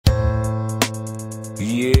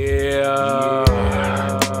Yeah.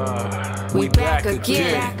 We back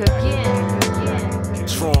again.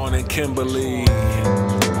 Tron and Kimberly.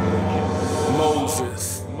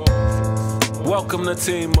 Moses. Welcome to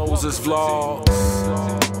Team Moses Vlogs,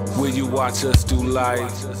 where you watch us do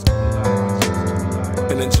life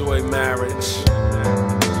and enjoy marriage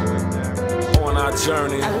on our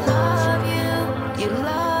journey. I love you, you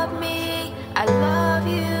love me. I love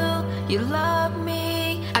you, you love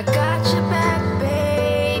me. I got your back,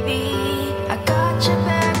 baby. I got your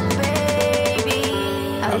back, baby.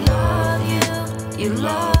 I love you, you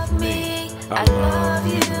love me. I love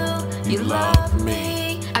you, you love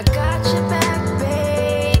me. I got your back,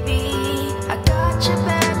 baby. I got your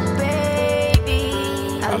back,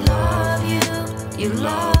 baby. I love you, you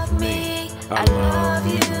love me. I love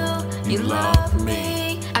you, you love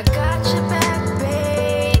me. I got your back,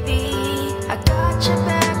 baby. I got your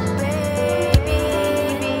back, baby.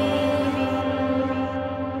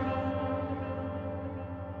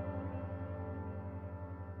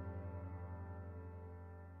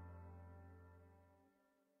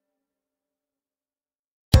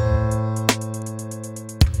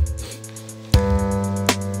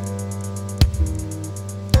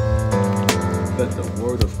 Let the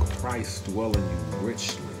word of Christ dwell in you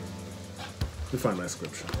richly. We find that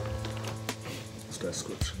scripture. What's that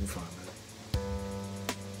scripture? We find that.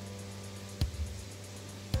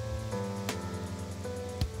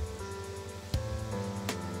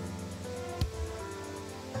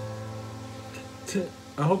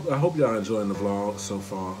 I hope y'all enjoying the vlog so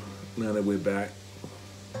far. Now that we're back,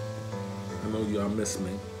 I know y'all miss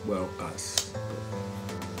me. Well, us.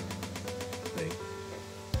 Me.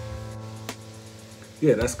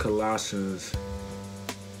 Yeah, that's Colossians.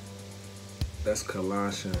 That's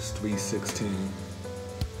Colossians 3:16.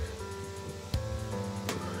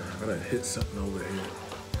 I done hit something over here.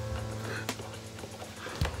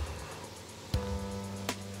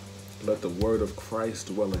 Let the word of Christ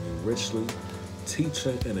dwell in you richly,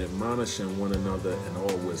 teaching and admonishing one another in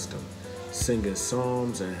all wisdom, singing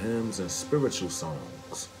psalms and hymns and spiritual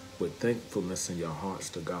songs with thankfulness in your hearts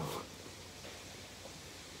to God.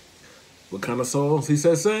 What kind of songs he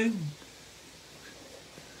says sing?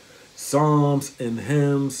 Psalms and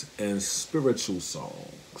hymns and spiritual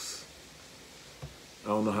songs. I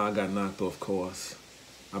don't know how I got knocked off course.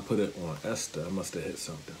 I put it on Esther. I must have hit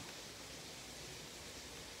something.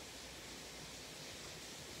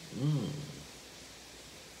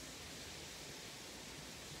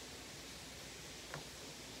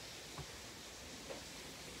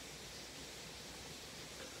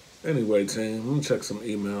 Anyway, team, let me check some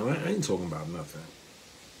email. I ain't talking about nothing.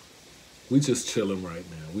 We just chilling right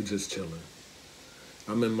now. We just chilling.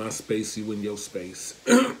 I'm in my space, you in your space.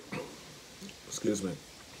 Excuse me.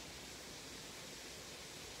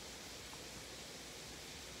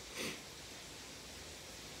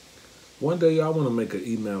 One day y'all want to make an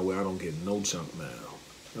email where I don't get no junk mail.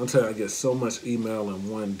 I'm telling you, I get so much email in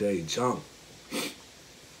one day. Junk.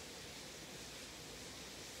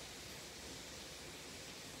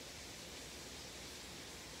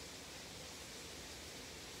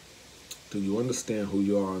 Do you understand who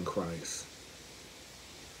you are in Christ?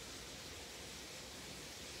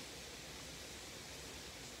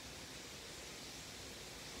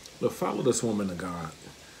 Look, follow this woman of God.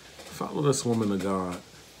 Follow this woman of God.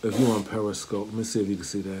 If you're on Periscope, let me see if you can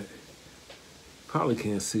see that. Probably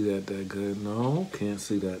can't see that good. No, can't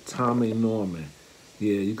see that. Tommy Norman.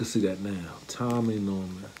 Yeah, you can see that now. Tommy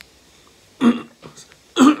Norman.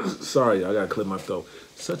 Sorry, I got to clear my throat.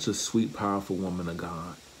 Such a sweet, powerful woman of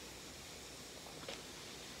God.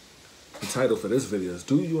 The title for this video is,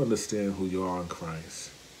 Do You Understand Who You Are in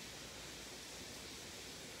Christ?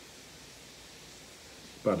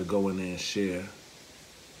 About to go in there and share.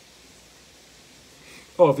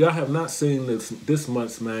 Oh, if y'all have not seen this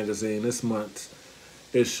month's magazine, this month's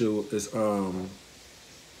issue is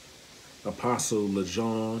Apostle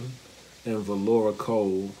LeJean and Valora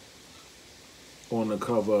Cole on the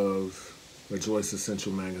cover of Rejoice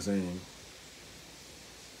Essential magazine.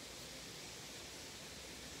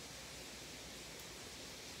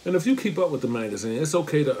 And if you keep up with the magazine, it's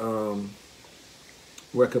okay to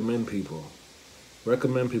recommend people.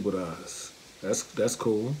 Recommend people to us. That's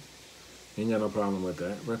cool. Ain't got no problem with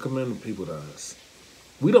that. Recommend people to us.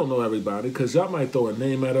 We don't know everybody, because y'all might throw a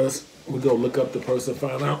name at us. We go look up the person,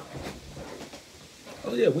 find out.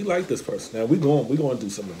 Oh yeah, we like this person. Now we going to do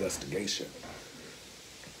some investigation.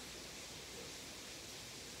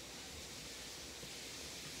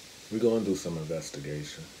 We're going to do some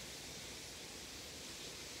investigation.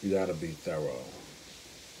 You got to be thorough.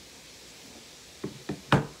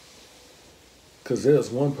 Because there's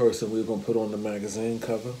one person we were going to put on the magazine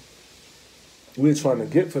cover. We were trying to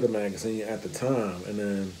get for the magazine at the time, and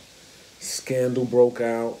then scandal broke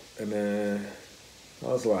out, and then I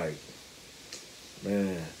was like,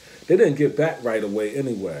 man, they didn't get back right away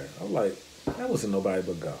anyway. I was like, that wasn't nobody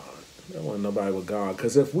but God. That wasn't nobody but God.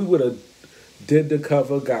 Because if we would have did the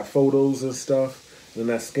cover, got photos and stuff, and then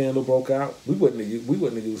that scandal broke out, we wouldn't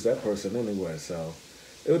have used that person anyway. So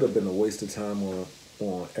it would have been a waste of time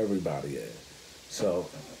on everybody. Yeah. So.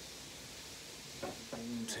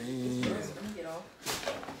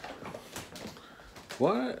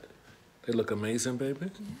 What? They look amazing,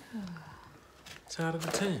 baby. Yeah. 10 out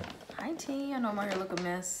of 10. 19. I know my hair look a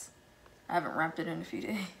mess. I haven't wrapped it in a few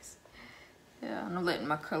days. Yeah, I'm letting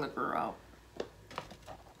my color grow out.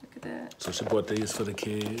 Look at that. So she bought these for the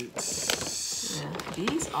kids. Yeah,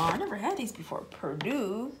 these are, I never had these before.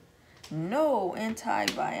 Purdue, no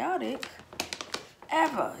antibiotic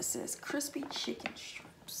ever. It says crispy chicken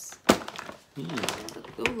strips.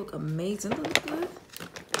 Those look amazing. They look good.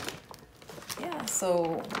 Yeah,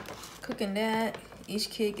 so cooking that. Each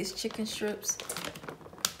kid gets chicken strips.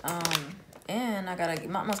 And I gotta,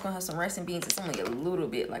 Mama's gonna have some rice and beans. It's only a little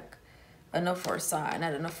bit, like enough for a side,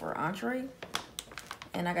 not enough for an entree.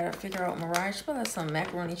 And I gotta figure out Mariah. She probably has some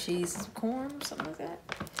macaroni, cheese, and some corn or something like that.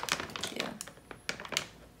 Yeah.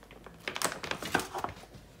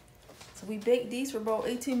 So we baked these for about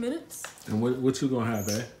 18 minutes. And what you gonna have,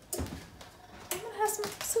 eh? I'm gonna have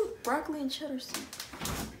some soup, broccoli and cheddar soup.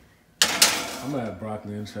 I'm gonna have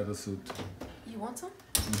broccoli and cheddar soup too. You want some?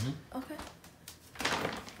 Mm-hmm. Okay.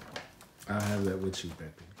 I'll have that with you,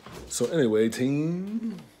 baby. So anyway,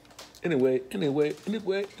 team. Anyway.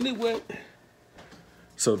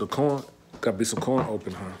 So the corn, gotta be some corn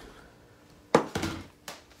open, huh?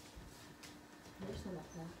 There's no more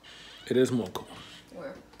corn. It is more corn.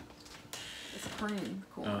 Where? It's cream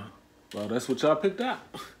corn. Well, that's what y'all picked out.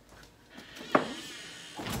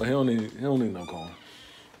 But he don't need no corn.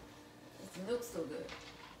 The milk's still good.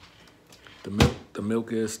 The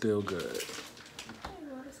milk is still good.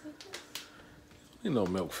 Need no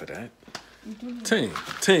milk for that. Team,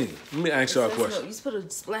 let me ask y'all a question. You just put a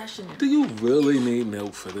splash in there. Do you really need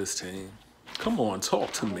milk for this, team? Come on,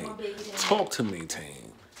 talk to me. Talk to me,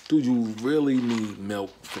 team. Do you really need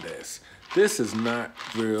milk for this? This is not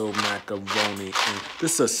real macaroni.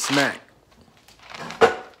 This is a snack.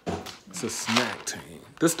 It's a snack, team.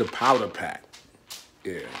 This is the powder pack.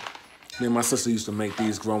 Yeah. Me and my sister used to make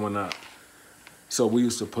these growing up. So we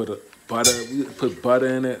used to put butter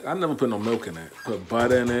in it. I never put no milk in it. Put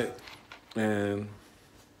butter in it, and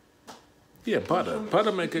yeah, butter.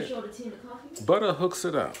 Butter make it. Butter hooks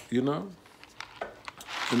it up, you know.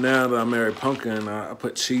 And now that I married Pumpkin, I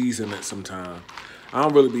put cheese in it sometimes. I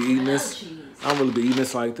don't really be eating this. I don't really be eating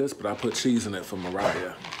this like this, but I put cheese in it for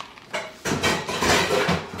Mariah.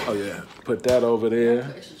 Oh yeah, put that over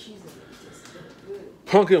there.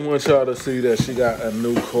 Pumpkin wants y'all to see that she got a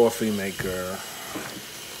new coffee maker.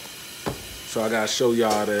 So I gotta show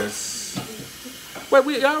y'all this.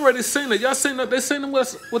 Wait, y'all already seen it. Y'all seen it? They seen it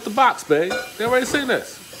with the box, babe. They already seen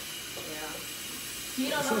this. Yeah.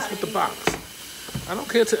 You don't know This how with to the use box. it. I don't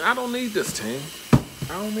care. I don't need this, team.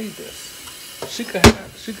 I don't need this. She could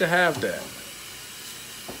have that.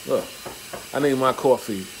 Look, I need my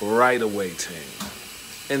coffee right away, team.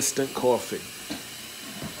 Instant coffee.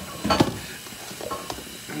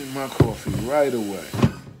 I need my coffee right away.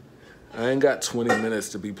 I ain't got 20 minutes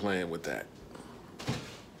to be playing with that.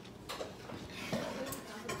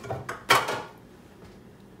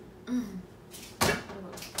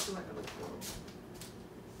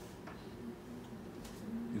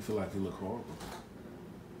 You feel like you look horrible.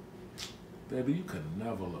 Baby, you could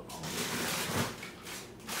never look horrible.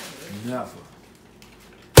 Never.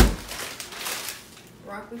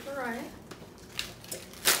 Broccoli for Ryan.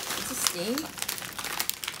 It's a steam.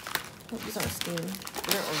 Hope these aren't steam.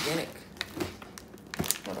 They're organic.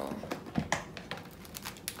 Hold on.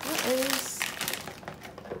 What is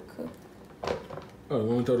cook? Oh, you want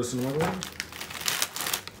me to throw this in the microwave?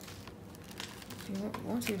 If you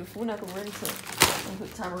want to, the food not gonna ready till I'm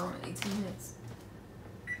put timer on 18 minutes.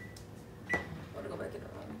 Want to go back in the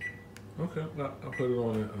room? Okay, I'll put it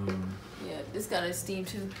on it. Yeah, this gotta steam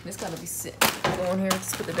too. This gotta be sit. Go in here.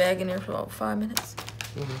 Just put the bag in there for about 5 minutes.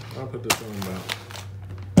 I'll put this on about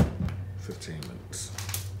 15 minutes.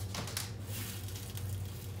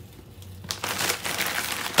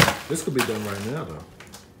 This could be done right now, though.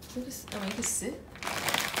 You can sit.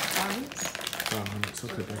 5 minutes. 5 minutes,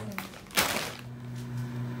 okay, baby.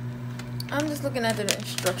 I'm just looking at the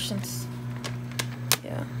instructions.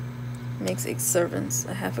 Yeah. Makes 8 servings,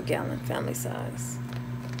 a half a gallon, family size.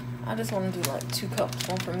 I just want to do like 2 cups,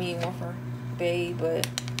 one for me, one for babe, but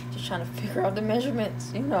just trying to figure out the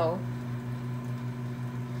measurements, you know.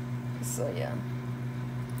 So yeah,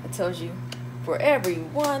 it tells you for every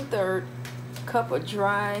 1/3 cup of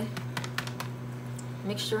dry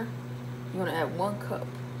mixture, you want to add 1 cup.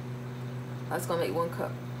 That's gonna make 1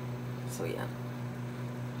 cup. So yeah,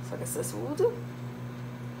 so I guess that's what we'll do.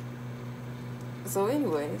 So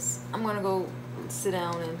anyways, I'm gonna go sit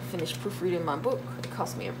down and finish proofreading my book. It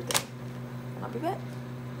cost me everything, and I'll be back.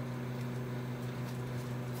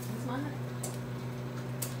 That's my hat.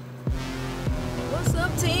 What's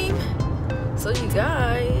up, team? So you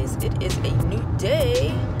guys, it is a new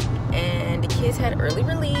day, and the kids had early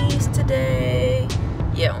release today.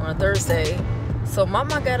 Yeah, on a Thursday. So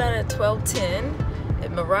Mama got out at 12:10,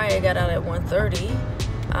 and Mariah got out at 1:30.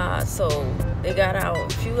 So they got out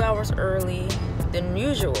a few hours early than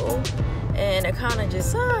usual, and it kind of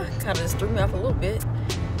just threw me off a little bit.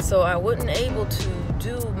 So I wasn't able to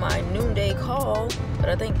do my noonday call, but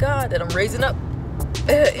I thank God that I'm raising up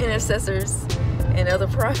intercessors and other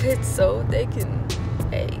prophets so they can,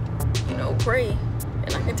 hey, you know, pray,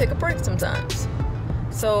 and I can take a break sometimes.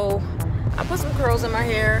 So I put some curls in my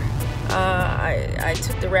hair. I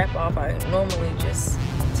took the wrap off. I normally just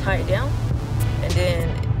tie it down, and then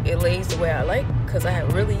it lays the way I like, because I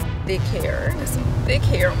have really thick hair. I got some thick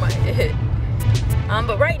hair on my head.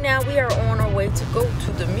 But right now we are on our way to go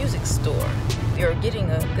to the music store. We are getting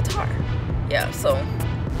a guitar. Yeah, so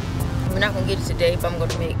we're not gonna get it today, but I'm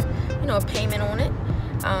gonna make, you know, a payment on it.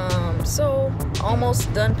 So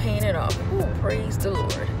almost done paying it off. Ooh, praise the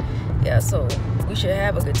Lord. Yeah, so we should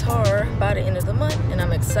have a guitar by the end of the month, and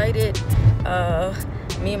I'm excited.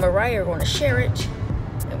 Me and Mariah are going to share it,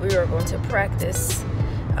 and we are going to practice.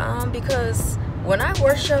 Because when I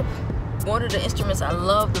worship, one of the instruments I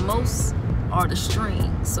love the most are the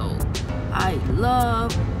strings. So I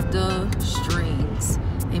love the strings.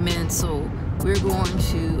 Amen. So we're going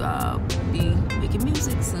to be making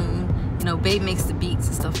music soon. You know, Babe makes the beats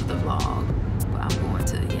and stuff for the vlog. But I'm going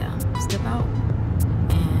to, step out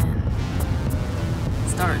and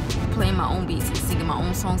start playing my own beats and singing my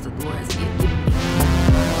own songs that the Lord has given me.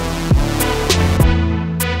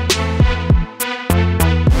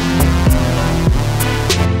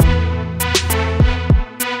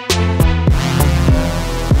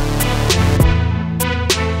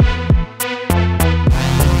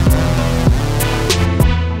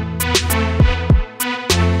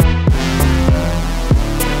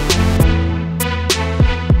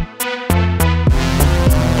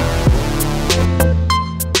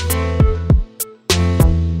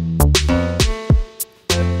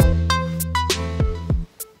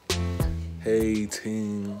 Hey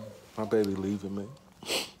team, my baby leaving me.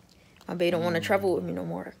 My baby don't want to travel with me no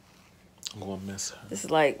more. I'm gonna miss her. This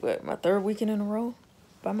is like what, my 3rd weekend in a row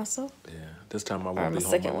by myself. Yeah, this time I won't be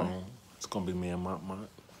home alone. It's gonna be me and Mont.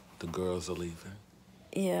 The girls are leaving.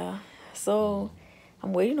 Yeah, so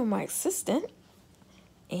I'm waiting on my assistant,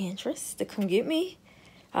 Andress, to come get me.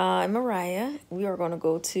 And Mariah, we are gonna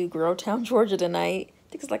go to Girltown, Georgia tonight. I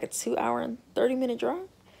think it's like a 2-hour and 30-minute drive.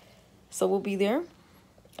 So we'll be there.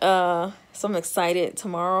 So I'm excited.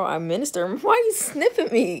 Tomorrow I minister. Why are you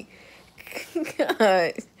sniffing me?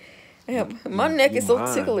 God. My neck is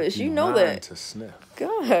so ticklish. You know that. To sniff.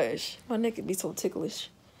 Gosh, my neck could be so ticklish.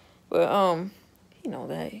 But you know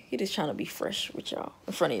that. He just trying to be fresh with y'all,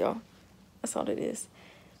 in front of y'all. That's all it is.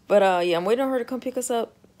 But yeah, I'm waiting on her to come pick us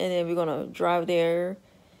up, and then we're gonna drive there.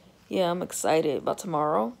 Yeah, I'm excited about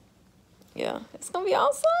tomorrow. Yeah, it's gonna be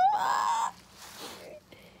awesome.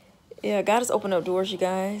 Yeah, God has opened up doors, you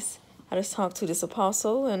guys. I just talked to this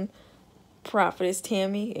apostle and prophetess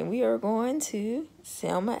Tammy, and we are going to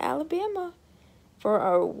Selma, Alabama for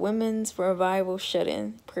our Women's Revival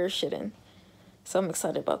shut-in, prayer shut-in. So I'm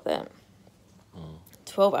excited about that.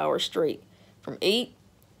 12 hours straight. From 8,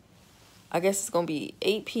 I guess it's going to be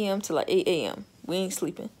 8 p.m. to like 8 a.m. We ain't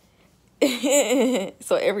sleeping.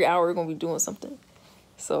 So every hour we're going to be doing something.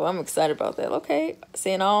 So I'm excited about that. Okay,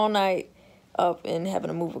 staying all night up and having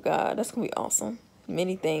a move of God. That's going to be awesome.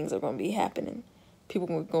 Many things are going to be happening.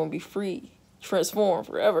 People are going to be free, transformed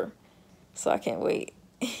forever. So I can't wait.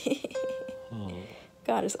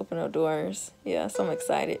 God is opening up doors. Yeah, so I'm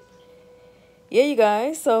excited. Yeah, you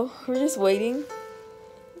guys. So we're just waiting.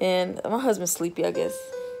 And my husband's sleepy, I guess.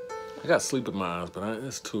 I got sleep in my eyes, but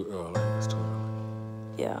it's too early. It's too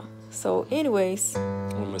early. Yeah. So anyways. I'm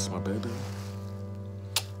going to miss my baby.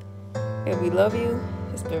 Yeah, we love you.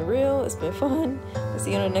 It's been real. It's been fun. We'll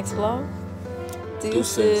see you on the next vlog.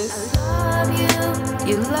 Deuces. I love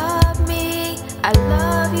you. You love me. I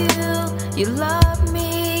love you. You love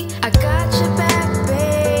me. I got your back,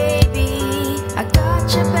 baby. I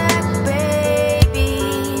got your back,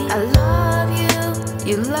 baby. I love you.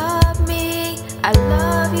 love me, I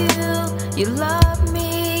love you, you love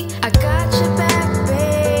me. I got your back,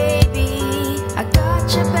 baby. I got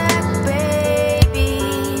your back, baby.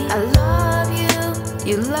 I love you,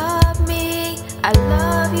 you love me. I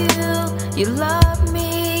love you, you love